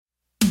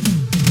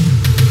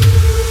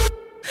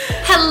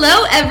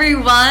Hello,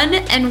 everyone,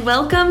 and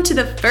welcome to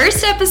the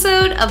first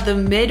episode of the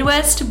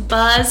Midwest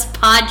Buzz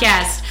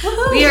podcast.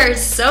 Woohoo. We are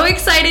so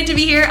excited to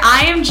be here.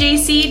 I am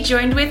JC,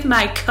 joined with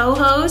my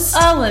co-host,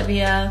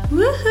 Olivia.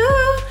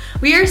 Woohoo!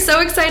 We are so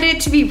excited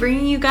to be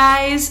bringing you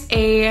guys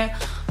a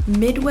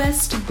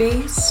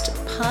Midwest-based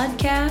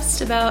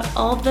podcast about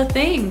all the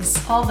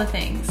things. All the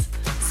things.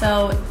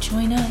 So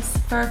join us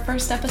for our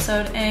first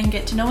episode and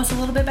get to know us a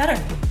little bit better.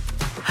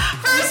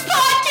 First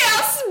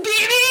podcast,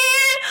 baby!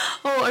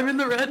 Oh, I'm in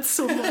the red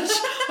so much.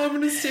 I'm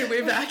going to stay way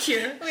back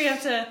here. We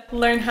have to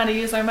learn how to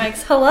use our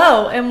mics.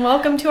 Hello and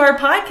welcome to our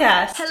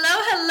podcast.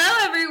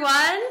 Hello,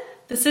 everyone.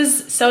 This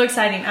is so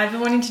exciting. I've been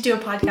wanting to do a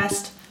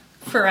podcast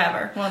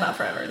forever. Well, not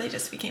forever. They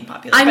just became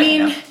popular. I but, mean,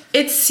 you know.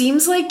 it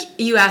seems like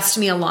you asked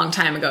me a long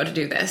time ago to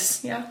do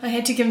this. Yeah, I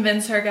had to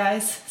convince her,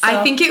 guys. So.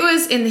 I think it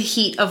was in the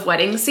heat of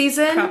wedding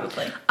season.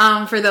 Probably.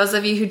 For those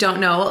of you who don't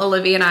know,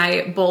 Olivia and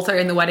I both are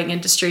in the wedding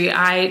industry.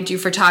 I do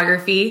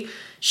photography.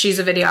 She's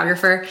a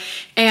videographer.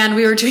 And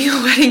we were doing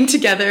a wedding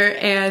together.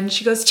 And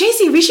she goes,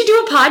 JC, we should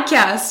do a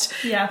podcast.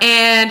 Yeah.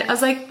 And I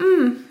was like,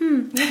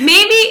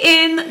 maybe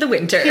in the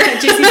winter. Yeah,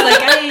 JC's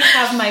like, I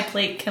have my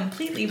plate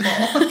completely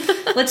full.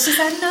 Let's just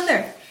add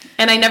another.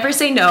 And I never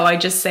say no. I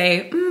just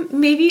say,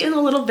 maybe in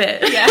a little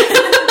bit. Yeah.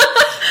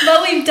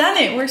 But we've done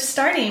it. We're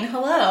starting.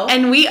 Hello.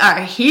 And we are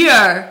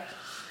here.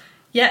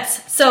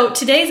 Yes. So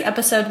today's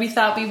episode, we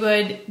thought we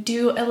would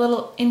do a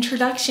little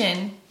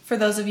introduction for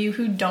those of you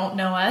who don't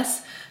know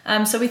us.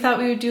 So we thought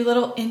we would do a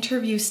little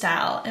interview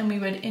style and we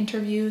would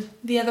interview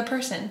the other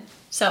person.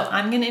 So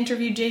I'm going to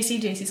interview JC.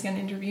 JC's going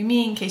to interview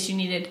me in case you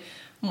needed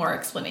more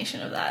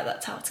explanation of that.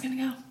 That's how it's going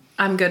to go.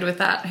 I'm good with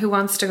that. Who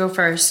wants to go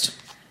first?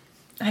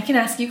 I can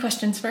ask you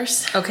questions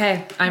first.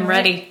 Okay, I'm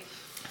ready.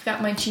 I've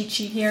got my cheat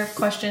sheet here of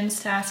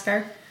questions to ask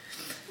her.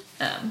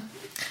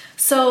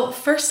 So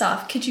first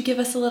off, could you give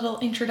us a little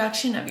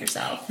introduction of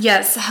yourself?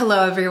 Yes,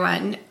 hello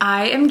everyone.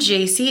 I am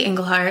JC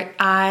Englehart.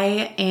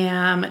 I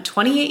am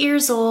 28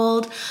 years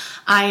old.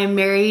 I am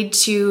married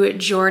to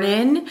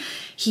Jordan.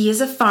 He is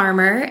a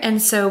farmer,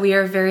 and so we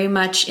are very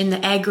much in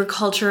the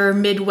agriculture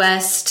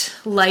Midwest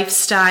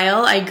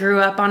lifestyle. I grew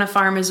up on a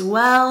farm as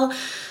well.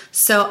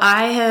 So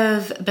I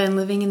have been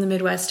living in the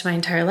Midwest my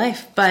entire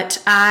life,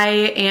 but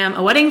I am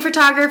a wedding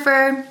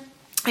photographer.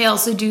 I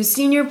also do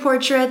senior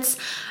portraits.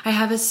 I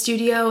have a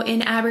studio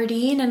in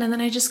Aberdeen, and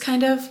then I just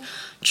kind of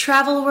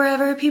travel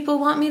wherever people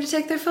want me to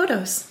take their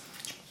photos.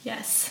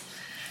 Yes.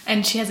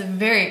 And she has a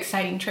very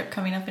exciting trip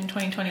coming up in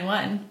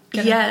 2021.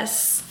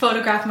 Yes.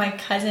 Photograph my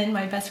cousin,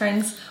 my best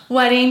friend's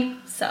wedding.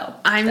 So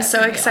I'm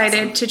so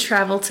excited awesome. to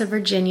travel to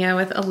Virginia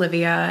with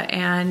Olivia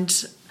and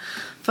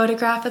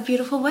photograph a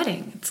beautiful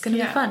wedding. It's going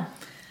to be fun.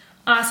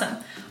 Awesome.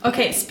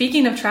 Okay,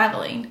 speaking of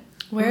traveling,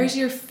 where's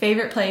your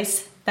favorite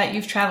place that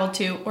you've traveled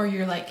to or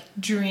your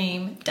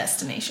dream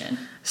destination?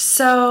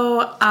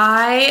 So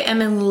I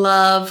am in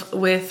love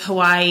with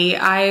Hawaii.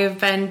 I've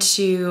been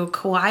to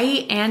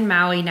Kauai and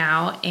Maui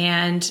now,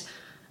 and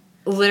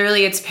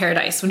literally it's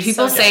paradise. When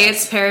people say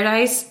it's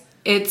paradise.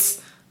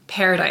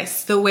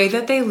 The way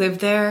that they live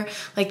there,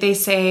 like they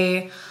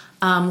say,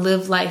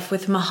 live life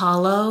with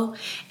mahalo,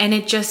 and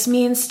it just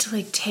means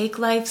to take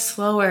life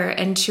slower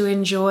and to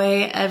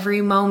enjoy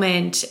every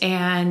moment.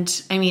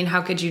 And I mean,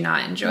 how could you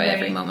not enjoy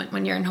every moment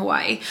when you're in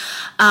Hawaii?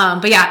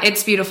 But yeah,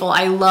 it's beautiful.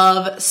 I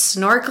love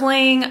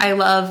snorkeling. I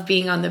love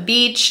being on the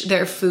beach.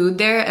 Their food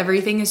there,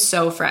 everything is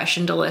so fresh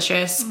and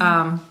delicious.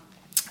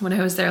 When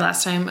I was there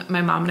last time,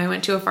 my mom and I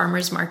went to a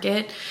farmer's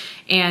market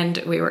and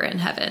we were in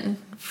heaven.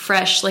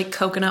 Fresh,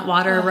 coconut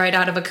water right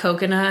out of a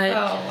coconut.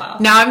 Oh, wow.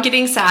 Now I'm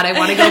getting sad. I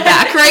want to go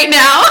back right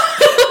now.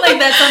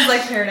 That sounds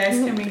like paradise.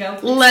 Can we go?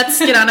 Let's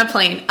get on a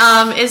plane.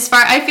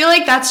 I feel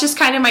like that's just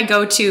kind of my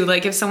go-to.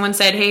 If someone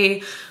said,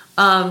 hey,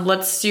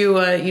 let's do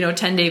a,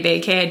 10-day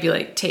vacay, I'd be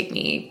like, take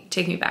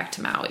me back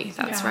to Maui.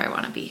 That's where I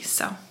want to be.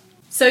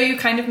 So you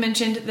kind of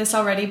mentioned this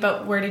already,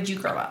 but where did you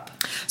grow up?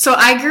 So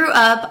I grew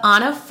up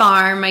on a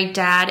farm. My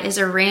dad is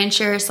a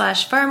rancher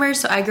 / farmer,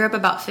 so I grew up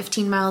about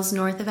 15 miles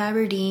north of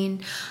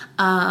Aberdeen.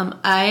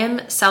 I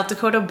am South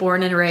Dakota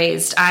born and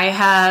raised. I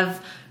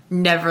have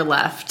never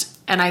left,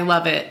 and I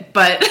love it,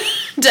 but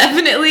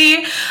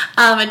definitely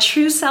a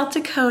true South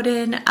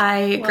Dakotan.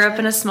 I grew up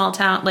in a small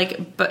town,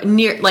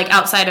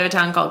 outside of a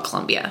town called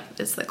Columbia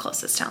is the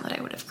closest town that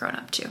I would have grown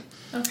up to.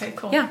 Okay,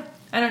 cool. Yeah.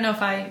 I don't know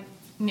if I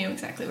knew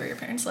exactly where your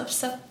parents lived,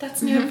 so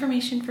that's new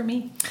information for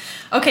me.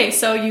 Okay,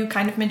 so you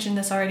kind of mentioned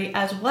this already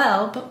as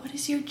well, but what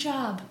is your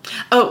job?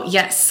 Oh,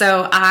 yes.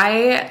 So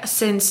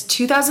since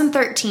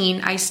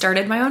 2013, I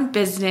started my own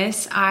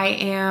business. I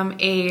am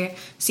a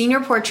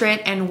senior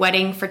portrait and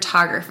wedding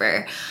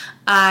photographer.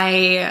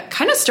 I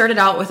kind of started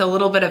out with a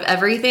little bit of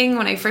everything.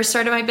 When I first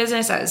started my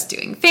business, I was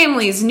doing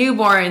families,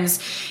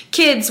 newborns,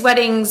 kids,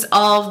 weddings,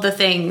 all of the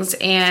things.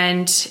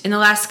 And in the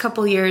last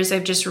couple years,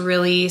 I've just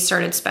really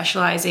started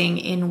specializing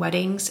in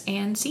weddings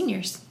and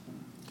seniors.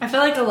 I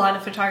feel like a lot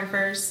of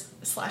photographers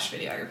 /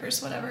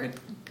 videographers, whatever,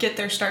 get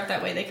their start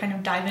that way. They kind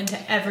of dive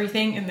into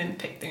everything and then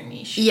pick their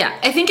niche. Yeah,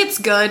 I think it's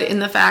good in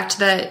the fact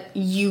that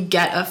you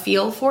get a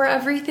feel for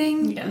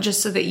everything,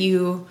 just so that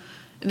you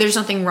there's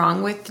nothing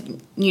wrong with,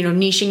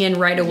 niching in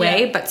right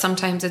away, Yeah. but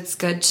sometimes it's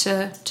good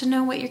to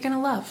know what you're going to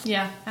love.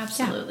 Yeah,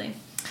 absolutely.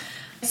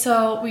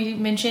 So we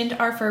mentioned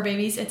our fur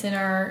babies. It's in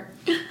our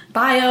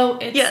bio.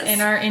 It's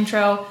in our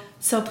intro.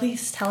 So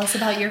please tell us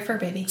about your fur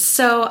baby.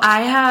 So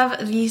I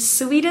have the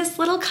sweetest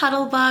little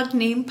cuddle bug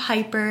named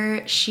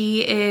Piper.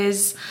 She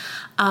is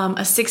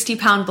a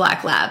 60-pound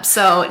black lab.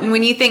 So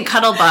when you think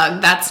cuddle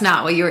bug, that's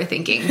not what you were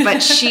thinking.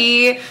 But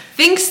she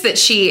thinks that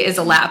she is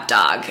a lap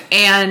dog.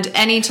 And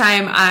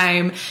anytime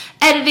I'm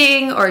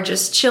editing or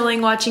just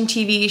chilling watching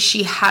TV,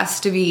 she has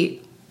to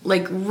be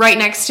like right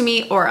next to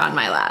me or on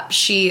my lap.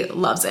 She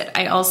loves it.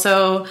 I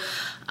also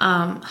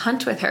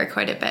hunt with her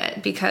quite a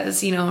bit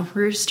because,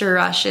 Rooster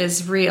Rush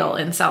is real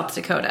in South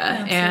Dakota.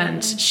 Absolutely.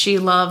 And she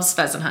loves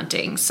pheasant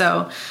hunting.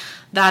 So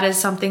that is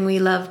something we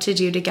love to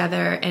do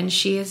together, and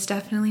she is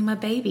definitely my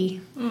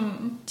baby.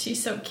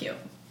 She's so cute.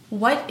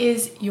 What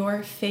is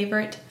your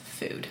favorite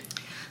food?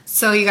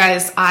 So, you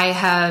guys, I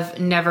have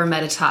never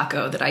met a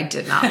taco that I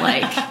did not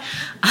like.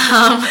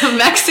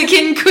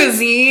 Mexican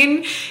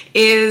cuisine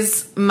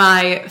is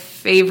my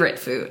favorite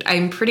food.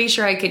 I'm pretty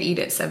sure I could eat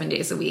it 7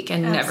 days a week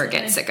and never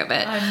get sick of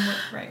it. I'm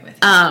right with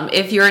you.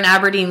 If you're an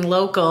Aberdeen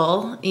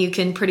local, you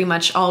can pretty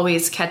much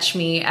always catch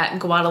me at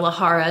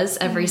Guadalajara's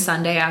every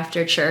Sunday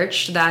after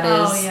church. That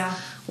is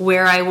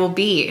where I will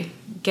be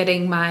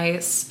getting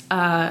my,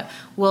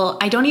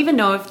 I don't even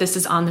know if this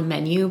is on the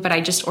menu, but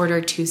I just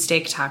ordered 2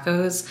 steak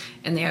tacos,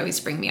 and they always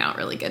bring me out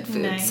really good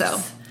food. Nice. So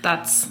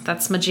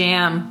that's my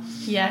jam.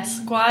 Yes,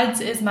 Guads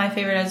is my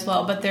favorite as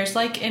well, but there's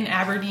like an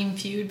Aberdeen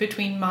feud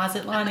between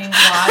Mazatlan and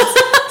Guads.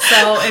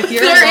 So if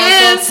you're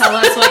local, tell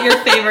us what your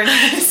favorite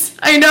is.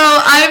 I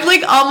know.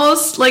 I've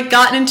almost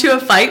gotten into a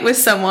fight with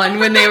someone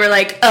when they were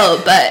like,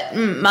 "Oh, but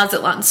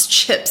Mazatlan's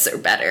chips are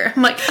better."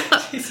 I'm like,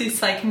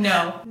 he's like,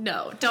 no,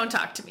 don't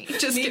talk to me.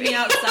 Just meet kidding. me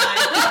outside.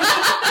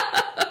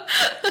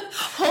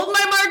 Hold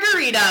my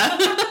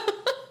margarita.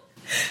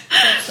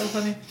 That's so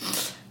funny.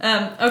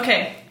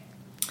 Okay.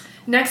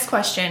 Next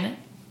question.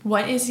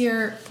 What is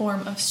your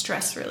form of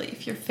stress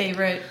relief? Your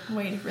favorite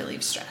way to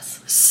relieve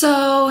stress?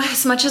 So,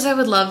 as much as I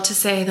would love to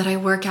say that I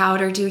work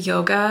out or do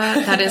yoga,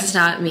 that is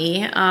not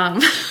me.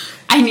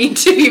 I need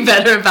to be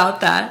better about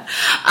that.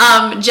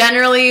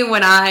 Generally,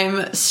 when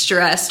I'm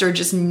stressed or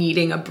just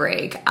needing a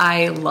break,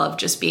 I love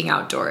just being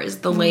outdoors.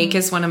 The lake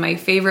is one of my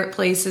favorite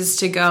places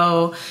to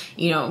go,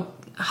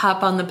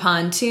 hop on the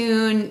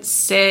pontoon,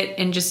 sit,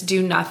 and just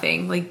do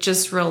nothing.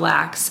 Just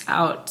relax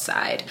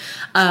outside.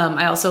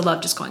 I also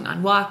love just going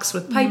on walks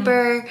with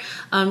Piper.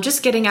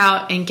 Just getting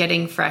out and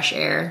getting fresh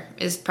air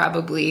is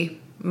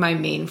probably my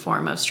main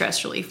form of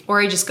stress relief.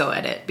 Or I just go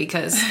edit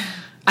because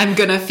I'm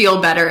going to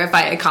feel better if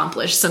I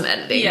accomplish some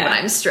editing when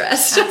I'm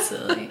stressed.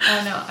 Absolutely.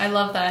 Oh, no. I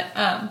love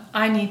that.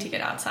 I need to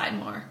get outside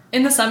more.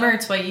 In the summer,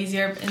 it's way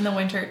easier. In the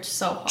winter, it's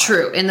so hard.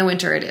 True. In the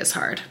winter, it is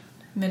hard.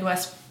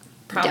 Midwest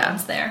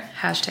problems there.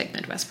 Hashtag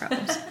Midwest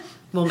problems.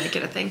 We'll make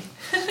it a thing.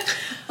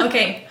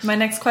 Okay, my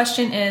next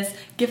question is,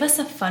 give us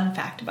a fun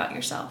fact about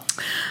yourself.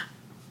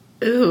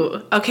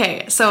 Ooh,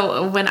 okay.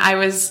 So when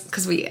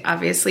because we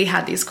obviously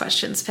had these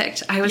questions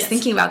picked, I was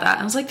thinking about that.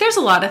 I was like, there's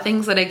a lot of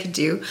things that I could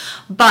do,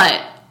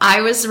 but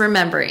I was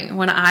remembering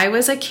when I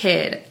was a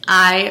kid,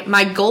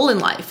 my goal in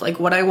life,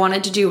 what I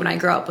wanted to do when I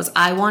grew up was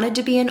I wanted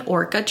to be an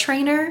orca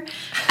trainer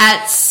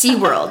at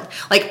SeaWorld.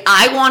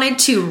 I wanted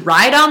to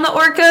ride on the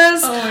orcas.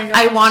 Oh my gosh.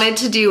 I wanted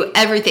to do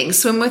everything,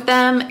 swim with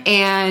them.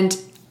 And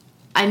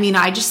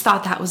I just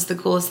thought that was the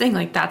coolest thing.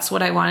 That's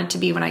what I wanted to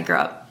be when I grew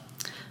up.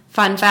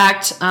 Fun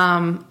fact,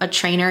 a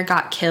trainer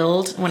got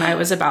killed when I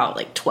was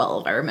about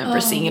 12. I remember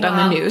seeing it on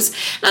the news.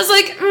 And I was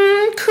like,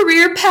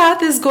 career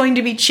path is going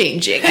to be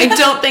changing. I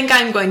don't think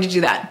I'm going to do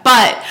that.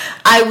 But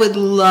I would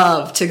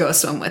love to go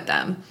swim with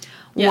them.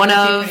 Yeah,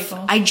 that'd be pretty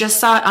cool. I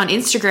just saw it on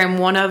Instagram.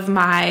 One of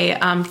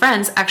my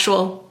friends,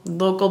 actual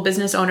local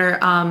business owner,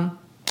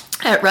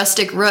 at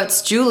Rustic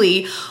Roots,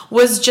 Julie,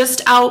 was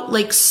just out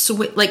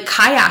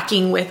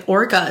kayaking with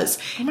orcas.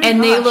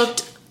 And they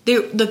looked...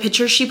 The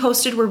pictures she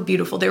posted were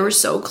beautiful. They were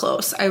so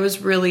close. I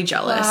was really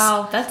jealous.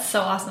 Wow, that's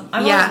so awesome.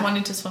 I've always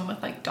wanted to swim with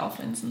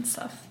dolphins and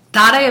stuff.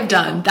 That I have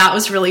done. That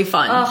was really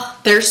fun. Oh,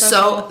 they're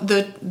so cool.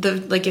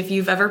 the if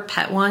you've ever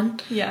pet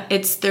one,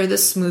 they're the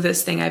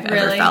smoothest thing I've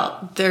ever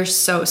felt. They're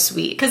so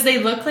sweet. Because they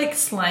look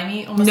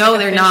slimy, almost no, like a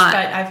they're fish, not.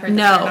 But I've heard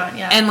that they're not.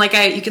 Yeah.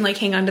 And you can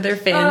hang onto their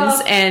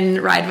fins and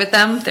ride with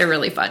them. They're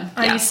really fun.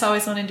 I used to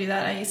always want to do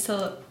that. I used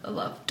to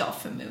love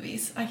dolphin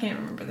movies. I can't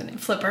remember the name.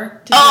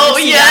 Flipper. Oh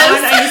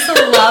yes, I used to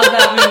love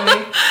that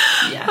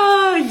movie. Yeah.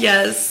 Oh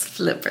yes,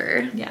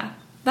 Flipper. Yeah,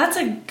 that's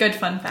a good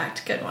fun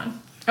fact. Good one.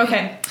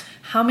 Okay.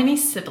 How many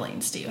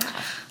siblings do you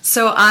have?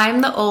 So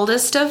I'm the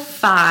oldest of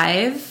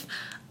 5.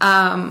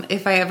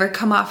 If I ever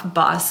come off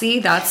bossy,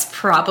 that's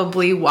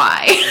probably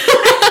why.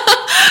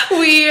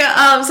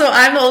 So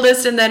I'm the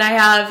oldest, and then I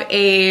have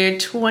a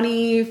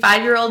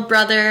 25-year-old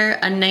brother,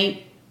 a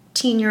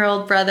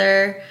 19-year-old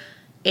brother,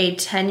 a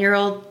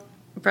 10-year-old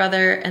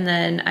brother, and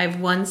then I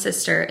have one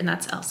sister, and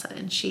that's Elsa,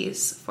 and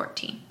she's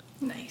 14.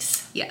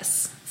 Nice.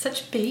 Yes.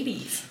 such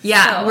babies.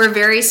 Yeah, So- we're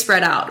very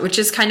spread out, which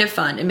is kind of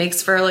fun. It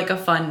makes for like a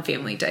fun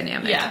family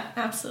dynamic. Yeah,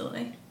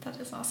 absolutely. That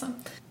is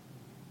awesome.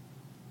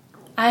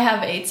 I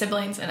have 8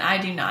 siblings, and I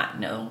do not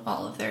know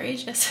all of their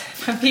ages.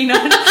 If I'm being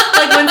honest.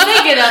 Like, once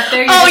they get up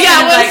there, you're Oh just yeah,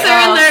 kind of once like, they're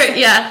oh, in their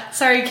yeah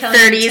sorry, Kelly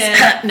and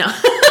 30s. Tim. No.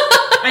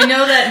 I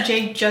know that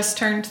Jake just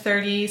turned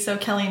 30, so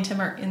Kelly and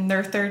Tim are in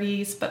their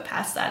 30s, but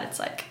past that, it's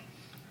like,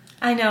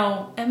 I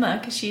know Emma,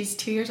 because she's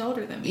 2 years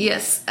older than me.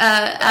 Yes,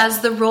 as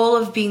the role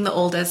of being the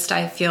oldest,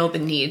 I feel the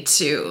need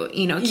to,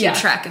 keep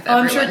track of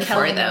everyone I'm sure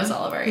Kelly for them. knows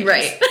all of our ages.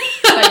 Right.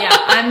 But yeah,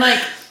 I'm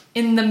like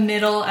in the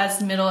middle as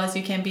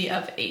you can be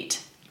of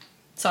 8.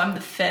 So I'm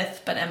the 5th,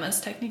 but Emma's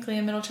technically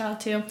a middle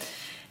child too.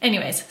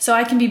 Anyways, so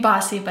I can be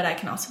bossy, but I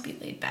can also be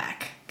laid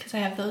back because I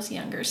have those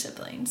younger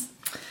siblings.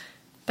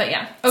 But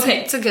yeah,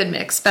 okay. It's a good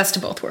mix. Best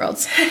of both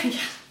worlds. Yeah.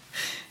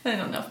 I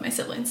don't know if my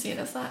siblings see it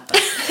as that. But.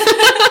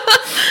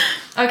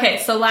 Okay,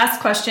 so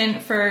last question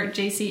for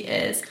JC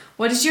is,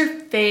 what is your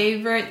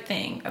favorite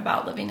thing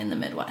about living in the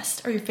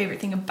Midwest, or your favorite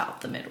thing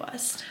about the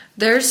Midwest?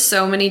 There's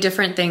so many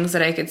different things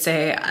that I could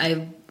say.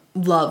 I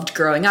loved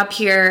growing up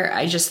here.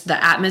 The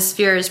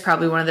atmosphere is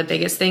probably one of the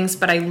biggest things,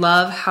 but I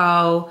love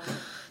how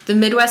the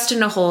Midwest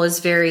in a whole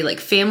is very like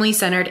family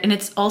centered, and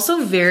it's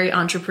also very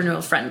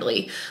entrepreneurial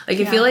friendly.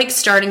 Like I feel like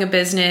starting a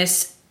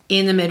business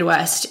in the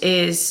Midwest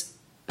is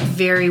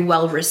very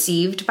well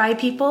received by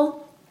people.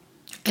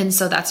 And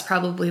so that's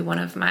probably one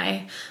of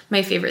my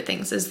favorite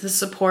things is the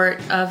support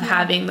of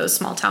having those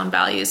small town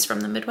values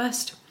from the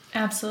Midwest.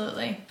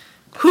 Absolutely.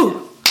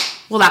 Whew.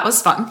 Well, that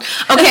was fun.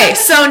 Okay,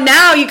 so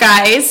now you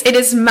guys, it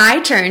is my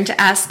turn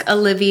to ask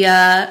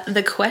Olivia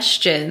the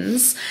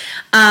questions.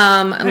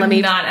 I'm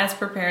not as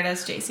prepared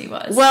as JC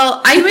was.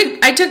 Well,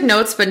 I took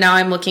notes, but now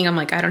I'm looking. I'm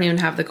like, I don't even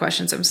have the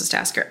questions I'm supposed to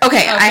ask her.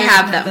 Okay, I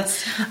have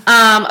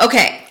them.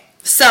 Okay,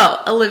 so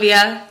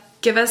Olivia,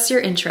 give us your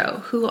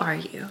intro. Who are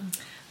you?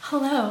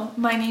 Hello,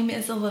 my name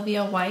is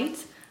Olivia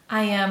White.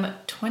 I am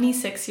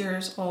 26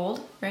 years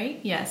old, right?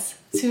 Yes,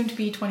 soon to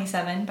be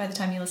 27 by the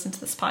time you listen to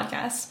this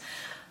podcast.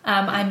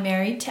 I'm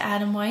married to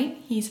Adam White.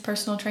 He's a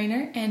personal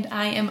trainer, and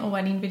I am a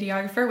wedding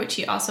videographer, which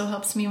he also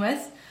helps me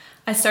with.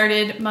 I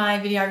started my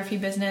videography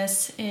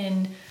business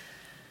I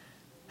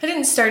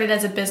didn't start it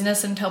as a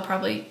business until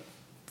probably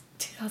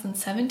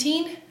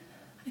 2017,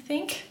 I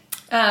think.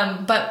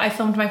 But I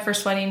filmed my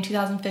first wedding in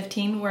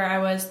 2015, where I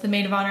was the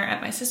maid of honor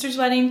at my sister's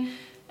wedding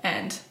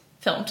and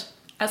filmed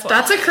as well.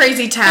 That's a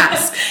crazy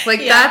task. Like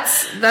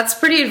that's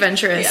pretty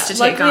adventurous to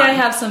take on. Luckily, I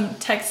have some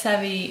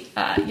tech-savvy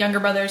younger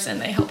brothers,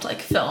 and they helped like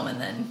film and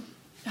then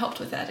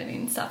helped with editing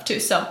and stuff too.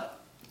 So,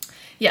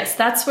 yes,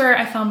 that's where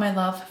I found my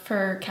love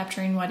for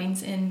capturing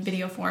weddings in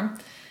video form.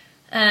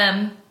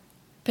 But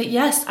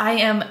yes, I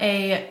am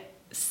a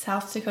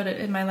South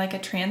Dakota. Am I like a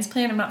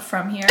transplant? I'm not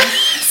from here.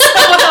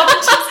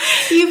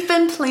 You've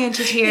been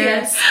planted here.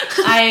 Yes,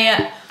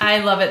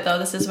 I love it though.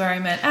 This is where I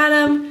met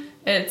Adam.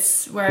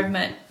 It's where I've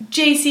met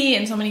JC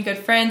and so many good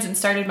friends and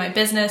started my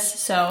business.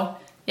 So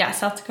yeah,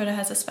 South Dakota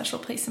has a special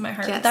place in my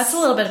heart. Yes. But that's a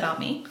little bit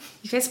about me.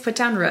 You guys put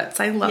down roots.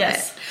 I love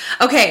it.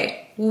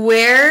 Okay,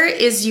 where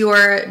is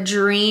your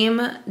dream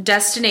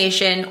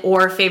destination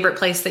or favorite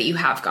place that you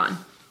have gone?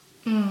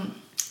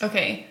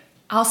 Okay,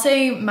 I'll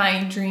say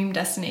my dream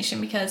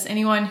destination because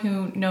anyone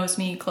who knows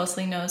me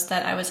closely knows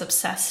that I was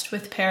obsessed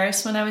with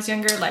Paris when I was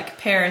younger. Like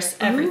Paris,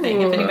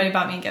 everything. Ooh. If anybody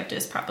bought me a gift, it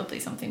was probably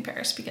something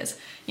Paris because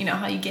you know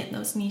how you get in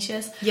those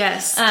niches.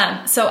 Yes.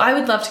 So I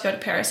would love to go to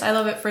Paris. I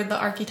love it for the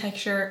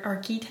architecture.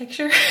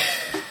 Architecture?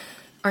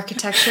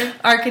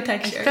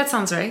 Architecture. That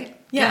sounds right.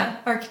 Yeah,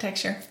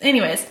 architecture.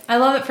 Anyways, I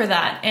love it for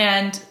that.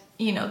 And,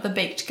 you know, the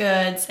baked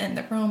goods and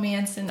the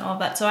romance and all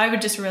that. So I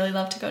would just really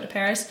love to go to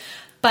Paris.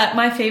 But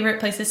my favorite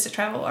places to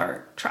travel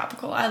are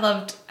tropical. I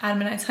loved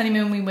Adam and I's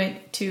honeymoon. We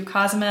went to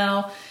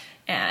Cozumel,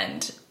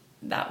 and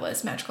that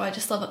was magical. I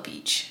just love a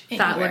beach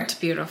anywhere. That looked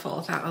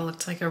beautiful. That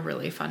looked like a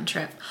really fun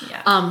trip.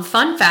 Yeah.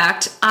 Fun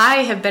fact,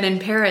 I have been in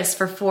Paris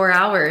for 4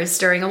 hours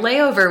during a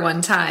layover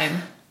one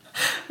time.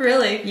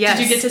 Really? Yes.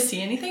 Did you get to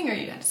see anything, or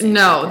you got to see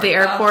the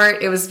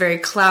airport, it was very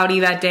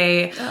cloudy that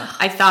day. Ugh.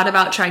 I thought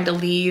about trying to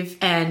leave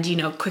and,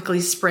 quickly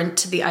sprint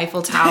to the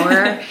Eiffel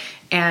Tower.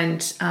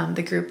 And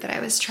the group that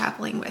I was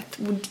traveling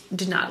with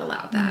did not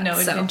allow that. No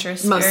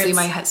adventurous mostly spirits.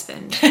 my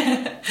husband.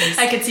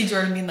 I could see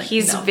Jordan being like,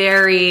 He's no.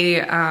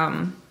 very,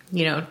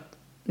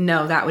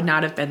 no, that would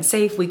not have been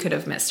safe. We could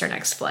have missed our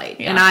next flight.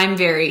 Yeah. And I'm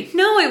very,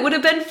 no, it would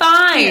have been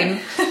fine.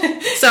 Yeah.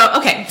 So,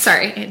 okay,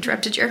 sorry, I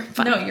interrupted your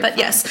fun. No, you're but fine.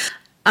 yes.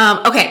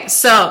 Okay,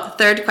 so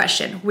third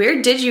question.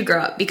 Where did you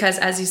grow up? Because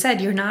as you said,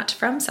 you're not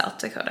from South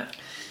Dakota.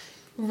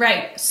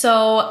 Right.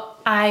 So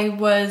I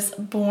was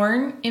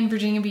born in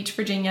Virginia Beach,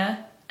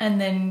 Virginia. And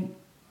then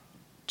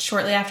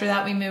shortly after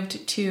that, we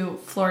moved to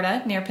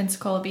Florida near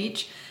Pensacola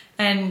Beach.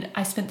 And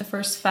I spent the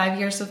first 5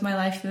 years of my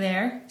life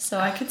there. So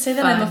I could say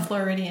that I'm a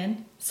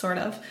Floridian, sort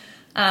of.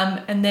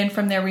 And then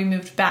from there, we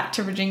moved back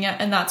to Virginia.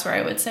 And that's where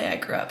I would say I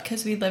grew up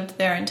because we lived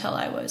there until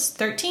I was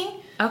 13.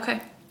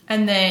 Okay.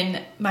 And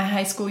then my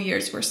high school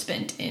years were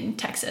spent in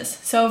Texas.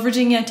 So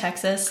Virginia,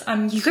 Texas.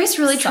 You guys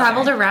really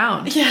traveled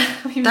around. Yeah,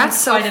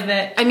 that's quite a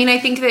bit. I mean, I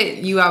think that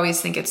you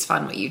always think it's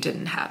fun what you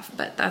didn't have,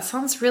 but that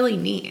sounds really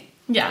neat.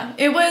 Yeah,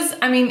 it was.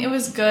 I mean, it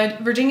was good.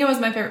 Virginia was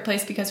my favorite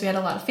place because we had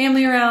a lot of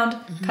family around,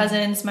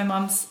 cousins, my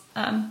mom's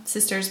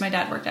sisters. My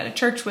dad worked at a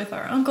church with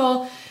our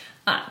uncle.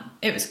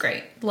 It was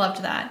great.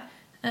 Loved that.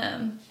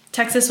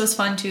 Texas was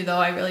fun too, though.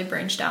 I really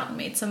branched out and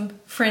made some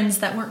friends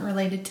that weren't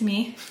related to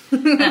me.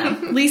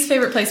 Least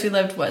favorite place we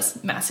lived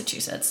was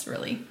Massachusetts.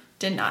 Really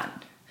did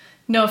not.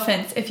 No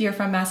offense if you're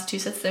from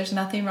Massachusetts. There's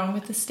nothing wrong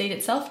with the state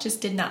itself.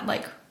 Just did not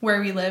like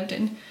where we lived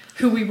and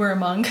who we were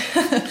among.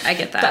 I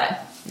get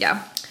that.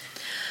 Yeah.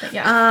 But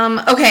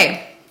yeah.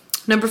 Okay.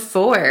 Number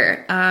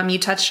 4. You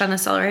touched on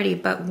this already,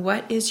 but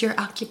what is your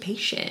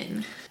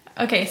occupation?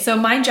 Okay, so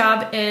my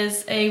job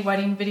is a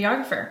wedding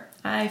videographer.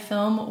 I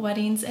film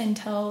weddings and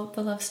tell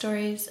the love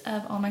stories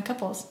of all my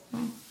couples.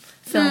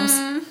 Films.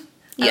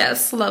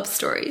 Yes, love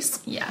stories.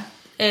 Yeah,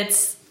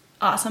 it's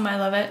awesome. I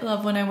love it.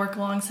 Love when I work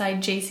alongside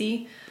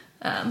JC.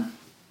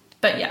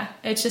 But yeah,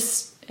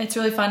 it's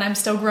really fun. I'm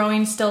still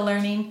growing, still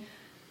learning,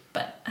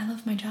 but I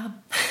love my job.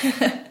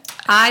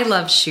 I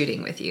love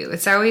shooting with you.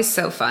 It's always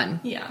so fun.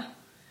 Yeah.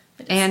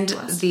 And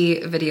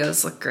the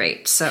videos look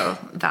great, so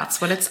that's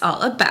what it's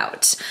all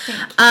about.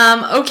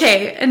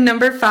 Okay, and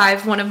number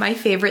 5, one of my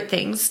favorite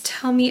things.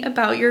 Tell me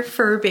about your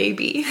fur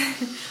baby.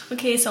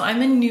 Okay, so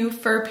I'm a new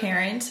fur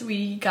parent.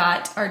 We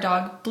got our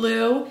dog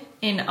Blue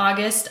in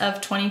August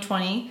of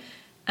 2020.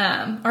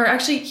 Or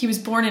actually, he was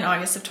born in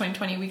August of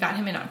 2020. We got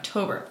him in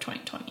October of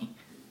 2020.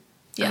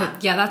 Yeah,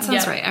 yeah, that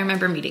sounds right. I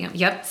remember meeting him.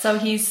 Yep. So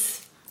he's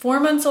 4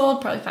 months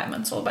old, probably 5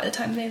 months old by the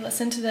time they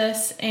listen to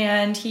this.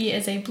 And he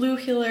is a Blue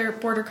Heeler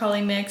Border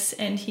Collie mix,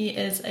 and he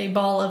is a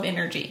ball of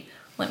energy.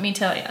 Let me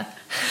tell you.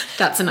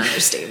 That's an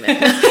understatement.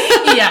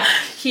 Yeah,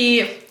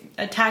 he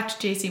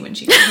attacked JC when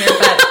she got here,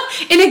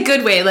 but in a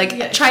good way,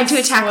 tried to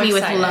attack me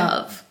with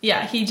love.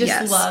 Yeah, he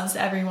just loves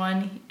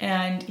everyone,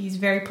 and he's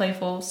very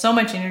playful, so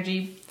much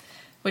energy,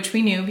 which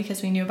we knew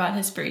because we knew about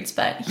his breeds,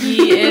 but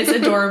he is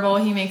adorable.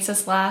 He makes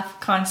us laugh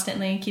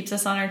constantly, keeps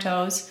us on our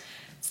toes.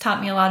 It's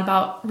taught me a lot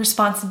about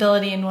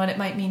responsibility and what it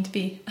might mean to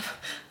be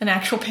an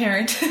actual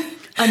parent.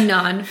 A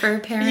non-fur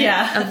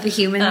parent of the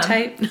human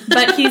type.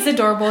 But he's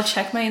adorable.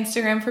 Check my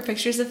Instagram for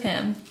pictures of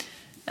him.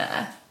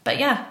 But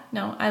yeah,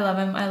 no, I love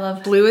him. I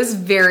love Blue is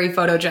very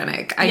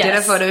photogenic. I did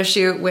a photo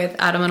shoot with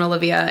Adam and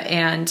Olivia,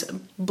 and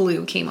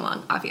Blue came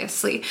along,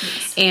 obviously.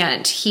 Yes.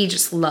 And he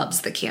just loves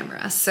the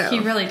camera. So he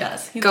really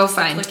does. Go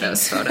find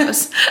those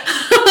photos.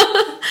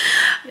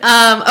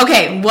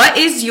 Okay, what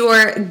is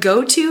your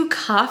go-to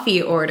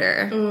coffee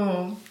order?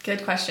 Ooh,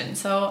 good question.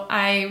 So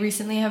I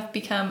recently have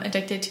become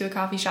addicted to a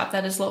coffee shop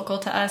that is local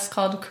to us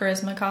called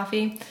Charisma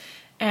Coffee.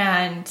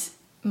 And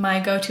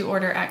my go-to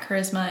order at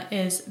Charisma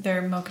is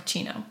their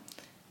mochaccino.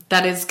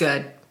 That is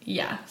good.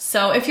 Yeah.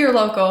 So if you're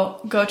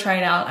local, go try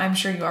it out. I'm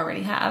sure you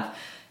already have.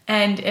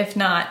 And if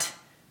not,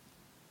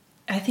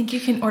 I think you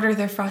can order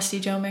their Frosty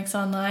Joe mix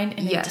online,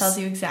 and it tells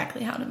you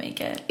exactly how to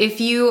make it.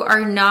 If you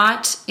are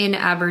not in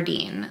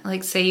Aberdeen,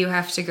 like say you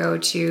have to go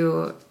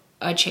to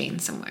a chain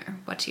somewhere,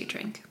 what do you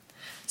drink?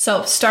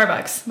 So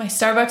Starbucks. My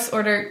Starbucks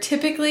order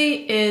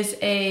typically is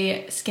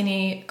a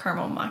skinny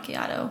caramel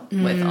macchiato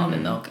with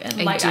almond milk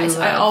and light ice.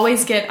 I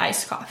always get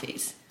iced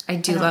coffees. I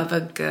do love a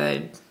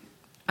good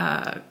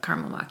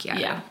caramel macchiato.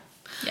 Yeah.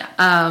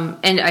 Yeah.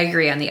 And I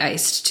agree on the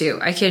iced too.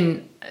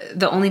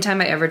 The only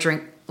time I ever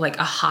drink like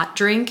a hot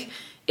drink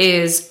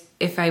is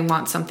if I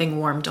want something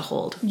warm to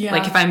hold. Yeah.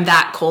 Like if I'm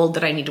that cold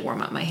that I need to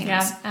warm up my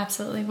hands. Yeah,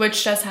 absolutely.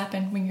 Which does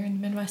happen when you're in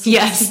the Midwest.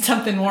 Yes. You need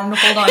something warm to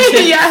hold on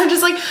to. Yeah, I'm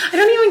just like, I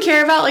don't even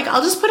care about,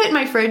 I'll just put it in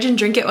my fridge and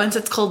drink it once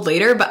it's cold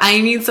later, but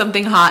I need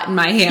something hot in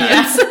my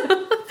hands.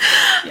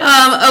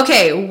 Yeah.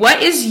 Okay,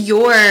 what is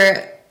your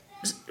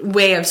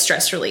way of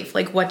stress relief?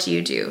 Like, what do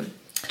you do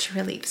to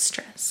relieve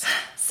stress?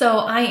 So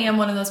I am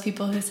one of those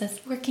people who says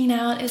working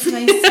out is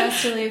my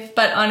stress relief.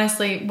 But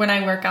honestly, when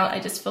I work out, I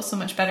just feel so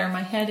much better.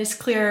 My head is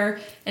clearer,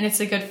 and it's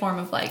a good form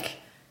of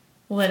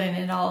letting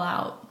it all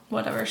out,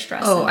 whatever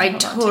stress. Oh, I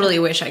totally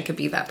wish I could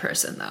be that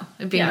person, though.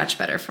 It'd be much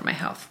better for my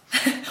health.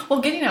 Well,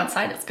 getting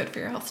outside is good for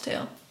your health, too.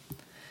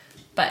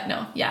 But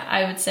no, yeah,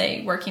 I would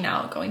say working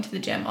out, going to the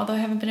gym, although I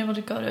haven't been able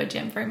to go to a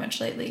gym very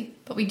much lately.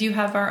 But we do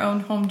have our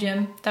own home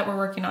gym that we're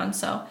working on,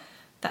 so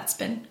that's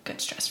been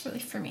good stress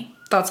relief for me.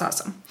 That's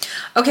awesome.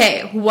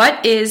 Okay,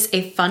 what is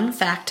a fun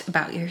fact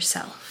about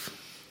yourself?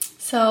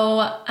 So,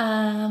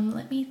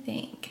 let me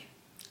think.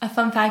 A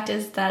fun fact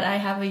is that I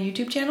have a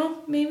YouTube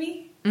channel,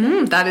 maybe?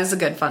 That is a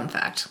good fun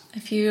fact.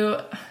 If you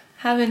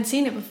haven't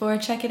seen it before,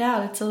 check it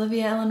out. It's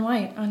Olivia Ellen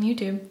White on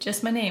YouTube.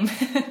 Just my name.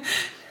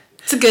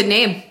 It's a good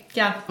name.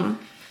 Yeah.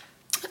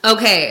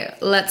 Okay,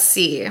 let's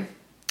see.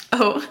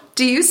 Oh,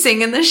 do you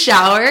sing in the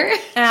shower?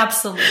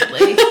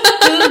 Absolutely.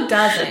 Who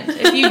doesn't?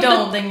 If you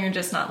don't, then you're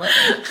just not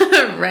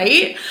living.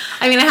 Right?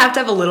 I mean, I have to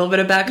have a little bit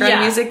of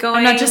background music going.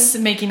 I'm not just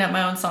making up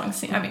my own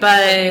songs. I mean,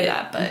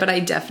 but I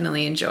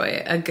definitely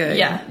enjoy a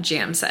good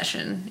jam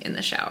session in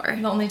the shower.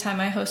 The only time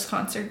I host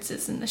concerts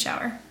is in the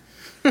shower.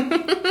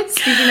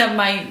 Speaking of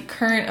my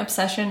current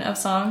obsession of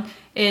song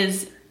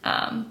is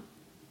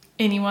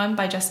Anyone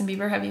by Justin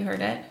Bieber. Have you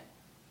heard it?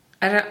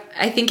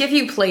 I think if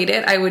you played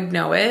it, I would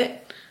know it.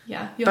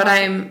 Yeah.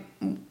 But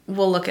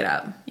we'll look it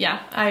up.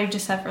 Yeah, I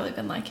just have really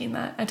been liking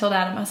that. I told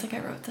Adam, I was like, I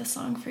wrote this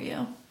song for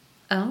you.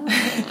 Oh,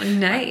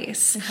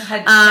 nice.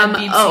 had Beeb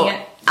sing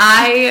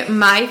it.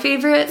 My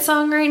favorite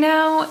song right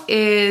now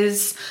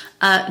is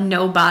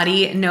No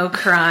Body, No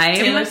Crime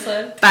Taylor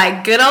Swift.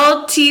 by good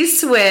old T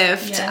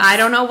Swift. Yes. I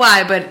don't know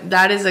why, but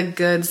that is a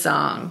good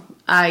song.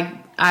 I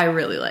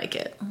really like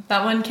it.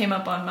 That one came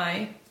up on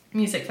my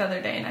music the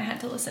other day, and I had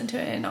to listen to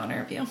it in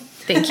honor of you.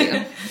 Thank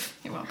you.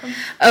 You're welcome.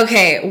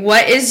 Okay,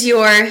 what is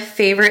your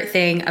favorite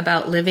thing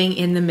about living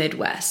in the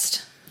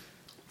Midwest?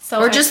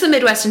 Or just the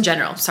Midwest in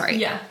general, sorry.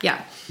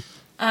 Yeah.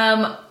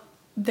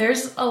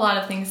 There's a lot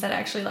of things that I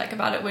actually like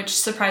about it, which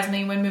surprised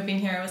me when moving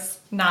here. I was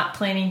not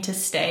planning to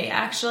stay,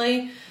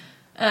 actually.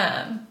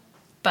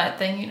 But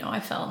then, I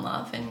fell in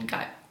love and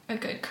got a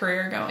good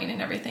career going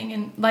and everything.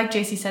 And like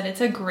JC said,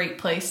 it's a great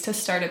place to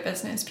start a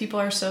business. People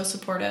are so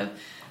supportive.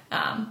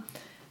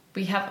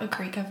 We have a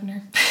great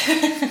governor.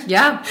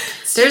 Yeah.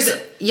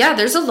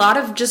 There's a lot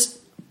of just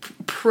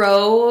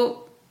pro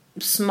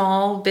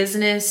small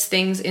business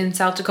things in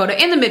South Dakota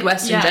and the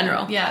Midwest in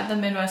general. Yeah, the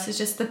Midwest is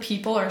just, the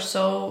people are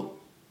so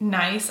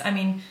nice. I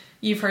mean,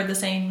 you've heard the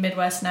saying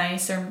Midwest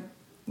nice, or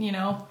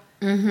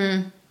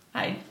Mm-hmm.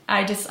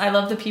 I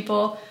love the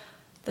people,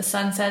 the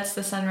sunsets,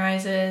 the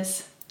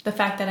sunrises, the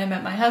fact that I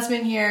met my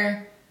husband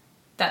here,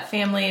 that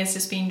family is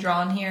just being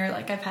drawn here.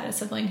 Like, I've had a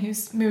sibling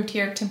who's moved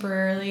here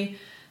temporarily,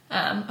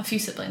 a few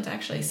siblings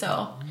actually,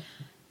 so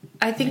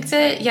I think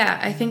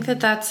that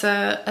that's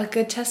a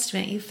good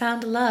testament. You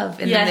found love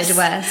in the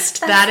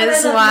Midwest. That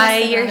is why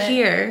you're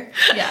here.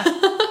 Yeah.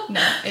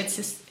 No,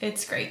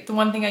 it's great. The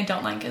one thing I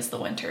don't like is the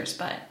winters,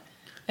 but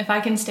if I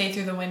can stay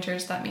through the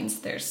winters, that means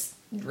there's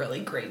really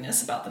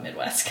greatness about the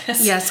Midwest.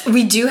 Yes,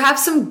 we do have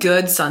some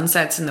good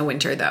sunsets in the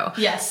winter, though.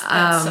 Yes,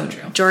 that's so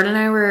true. Jordan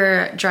and I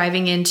were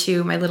driving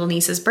into my little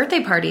niece's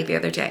birthday party the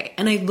other day,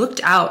 and I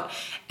looked out,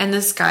 and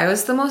the sky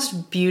was the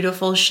most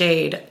beautiful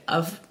shade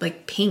of,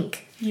 like,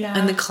 pink. Yeah.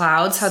 And the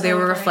clouds, how they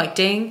were bright.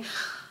 reflecting,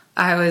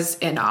 I was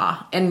in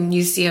awe. And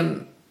you see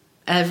them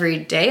every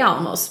day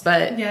almost,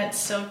 but... Yeah, it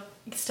still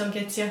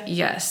gets you.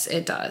 Yes,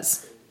 it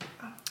does.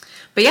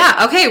 But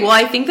yeah, okay, well,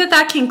 I think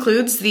that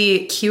concludes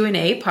the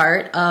Q&A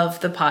part of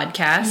the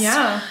podcast.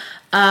 Yeah.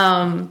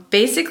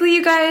 Basically,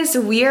 you guys,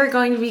 we are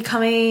going to be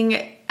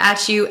coming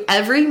at you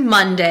every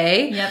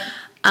Monday. Yep.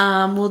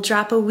 We'll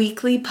drop a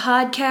weekly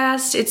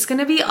podcast. It's going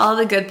to be all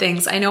the good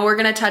things. I know we're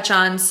going to touch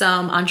on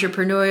some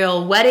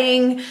entrepreneurial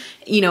wedding,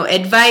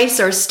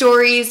 advice or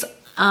stories.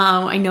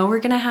 I know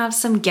we're going to have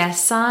some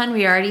guests on.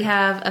 We already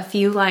have a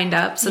few lined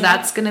up, so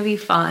that's going to be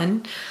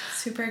fun.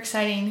 Super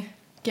exciting.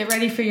 Get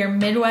ready for your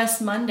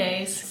Midwest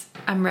Mondays.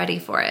 I'm ready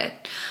for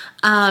it.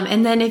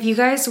 And then if you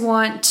guys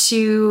want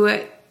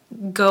to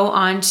go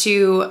on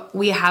to,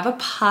 we have a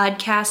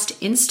podcast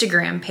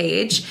Instagram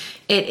page.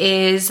 It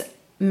is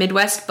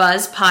Midwest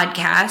Buzz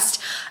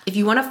Podcast. If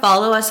you want to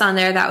follow us on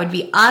there, that would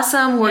be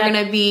awesome. We're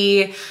going to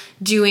be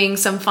doing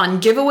some fun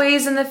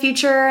giveaways in the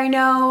future, I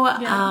know.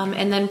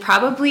 And then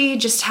probably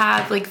just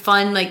have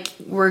fun,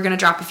 we're going to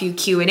drop a few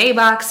Q&A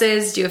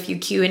boxes, do a few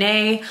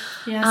Q&A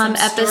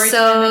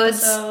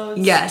episodes.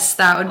 Yes,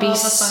 that would be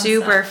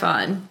super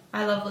fun.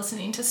 I love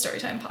listening to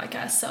Storytime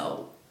podcasts,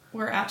 so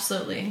we're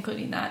absolutely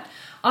including that.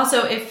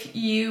 Also, if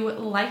you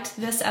liked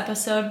this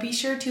episode, be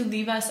sure to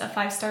leave us a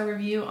 5-star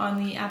review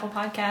on the Apple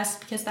Podcast,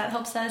 because that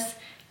helps us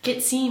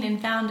get seen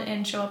and found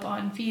and show up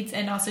on feeds,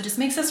 and also just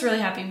makes us really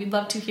happy. We'd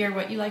love to hear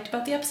what you liked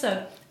about the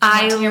episode.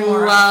 I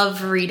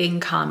love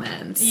reading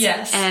comments.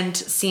 Yes. And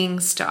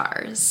seeing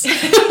stars.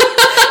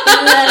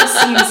 I love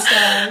seeing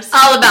stars.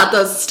 All about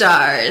those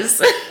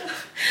stars.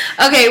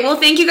 Okay, well,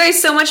 thank you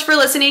guys so much for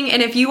listening.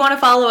 And if you want to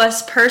follow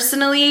us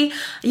personally,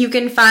 you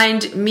can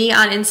find me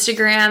on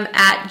Instagram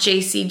at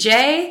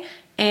JCJ.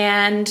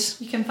 And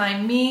you can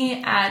find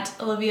me at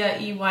Olivia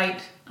E.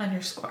 White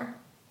 _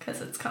 because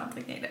it's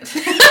complicated.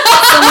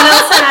 Someone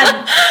else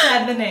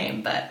had the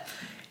name, but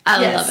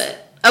I love it.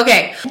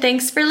 Okay,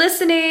 thanks for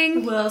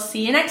listening. We'll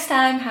see you next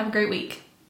time. Have a great week.